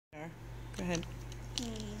Go ahead.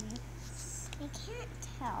 I can't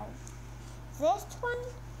tell. This one,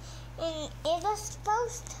 and it is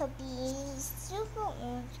supposed to be super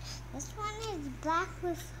orange. This one is black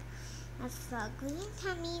with a green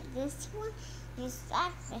tummy. This one is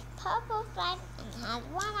striped with purple stripes and has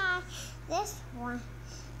one eye. This one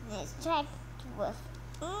is striped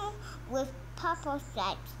with purple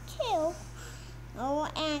stripes too. Oh,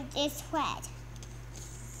 and it's red.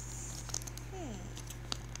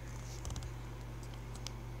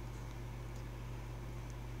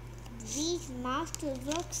 These monsters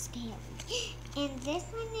look scary. And this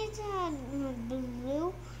one is a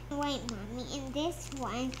blue and white mommy, and this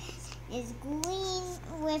one is green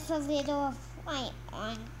with a little white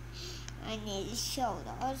on his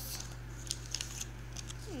shoulders.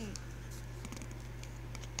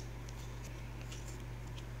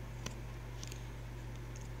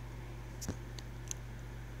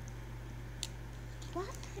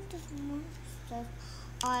 What kind of monsters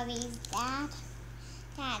are these, Dad?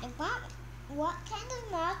 Dad, what kind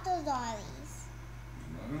of monsters are these?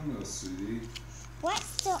 I don't know, sweetie.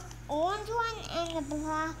 What's the orange one and the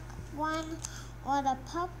black one, or the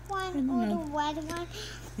purple one, or the red one?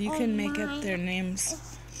 You can make up their names.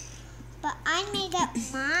 But I made up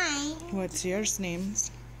mine. What's yours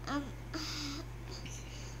names?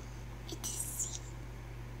 It's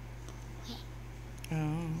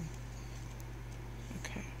Oh.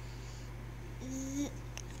 Okay.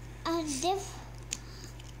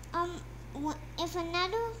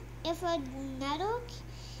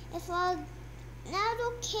 If another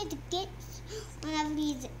kid gets one of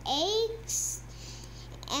these eggs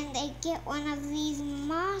and they get one of these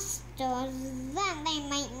monsters, then they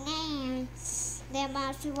might name their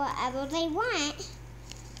monster whatever they want.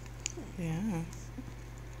 Yeah.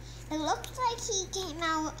 It looks like he came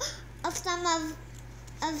out of some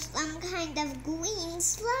kind of green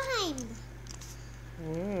slime.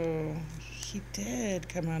 Whoa. He did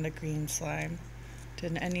come out of green slime.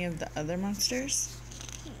 Did any of the other monsters?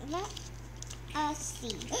 Let us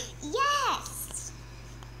see. Yes!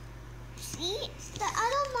 See? The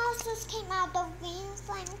other monsters came out of green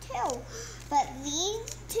slime too. But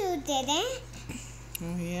these two didn't.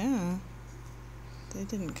 Oh, yeah. They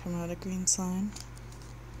didn't come out of green slime.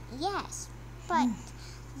 Yes. But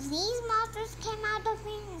these monsters came out of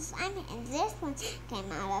green slime, and this one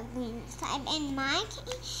came out of green slime, and mine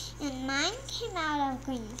came out of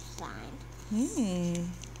green slime.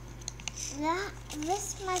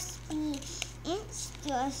 This must be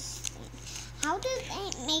interesting. How did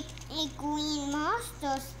they make a green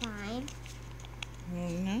monster slime? Oh,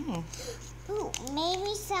 no. Ooh,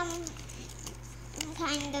 maybe some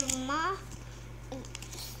kind of monster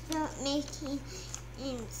making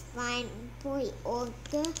slime boy or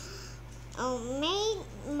girl, or made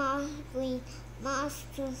green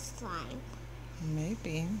monster slime.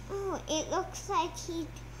 Maybe. Oh, it looks like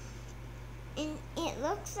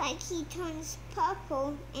he turns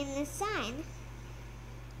purple in the sun.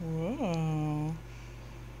 Whoa.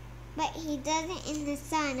 But he doesn't in the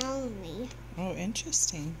sun only. Oh,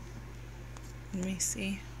 interesting. Let me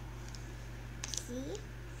see. See?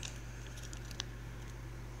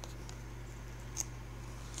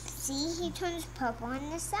 See, he turns purple in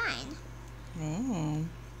the sun. Oh.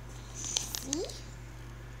 See?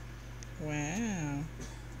 Wow.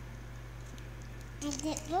 And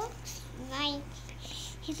it looks like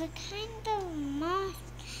he's a kind of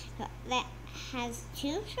monster that has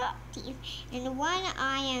two sharp teeth and one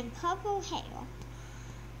eye and purple hair.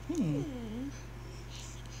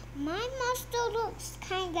 My monster looks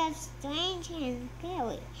kind of strange and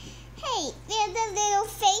scary. Hey, there's a little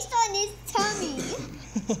face on his tummy.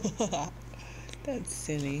 That's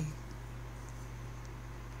silly.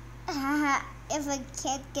 If a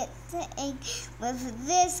kid gets an egg with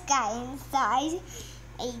this guy inside,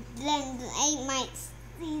 then they might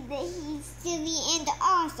see that he's silly and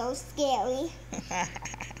also scary.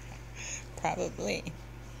 Probably.